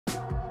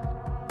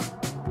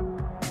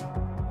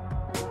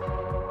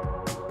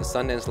the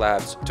Sundance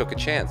Labs took a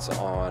chance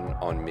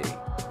on me.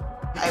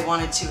 I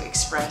wanted to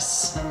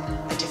express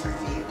a different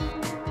view.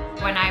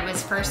 When I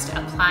was first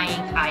applying,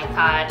 I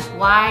thought,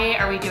 why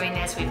are we doing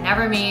this? We've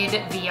never made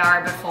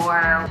VR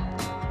before.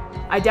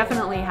 I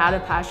definitely had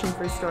a passion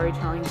for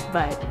storytelling,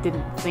 but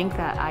didn't think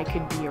that I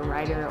could be a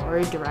writer or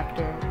a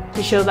director.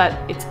 To show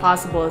that it's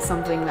possible is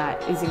something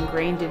that is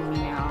ingrained in me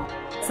now.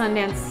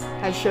 Sundance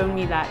has shown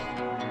me that.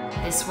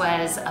 This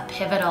was a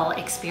pivotal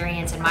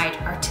experience in my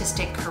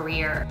artistic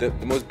career. The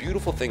most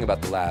beautiful thing about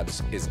the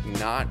labs is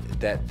not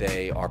that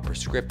they are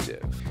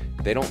prescriptive.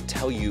 They don't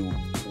tell you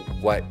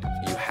what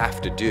you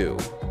have to do.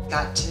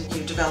 Got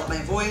to develop my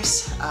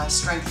voice,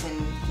 strengthen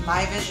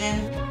my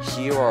vision.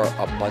 Here are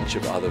a bunch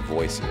of other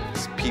voices,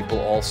 people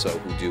also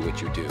who do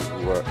what you do,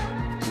 who are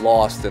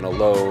lost and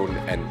alone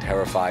and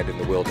terrified in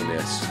the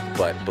wilderness,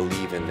 but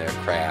believe in their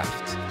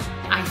craft.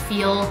 I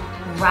feel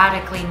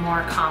radically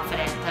more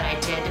confident than I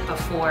did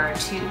before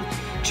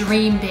to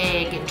dream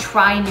big and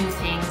try new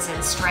things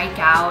and strike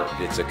out.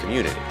 It's a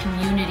community.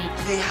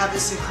 They have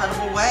this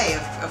incredible way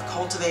of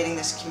cultivating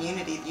this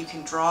community that you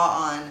can draw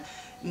on,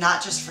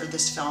 not just for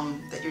this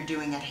film that you're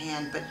doing at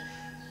hand,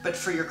 but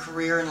for your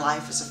career and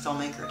life as a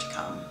filmmaker to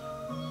come.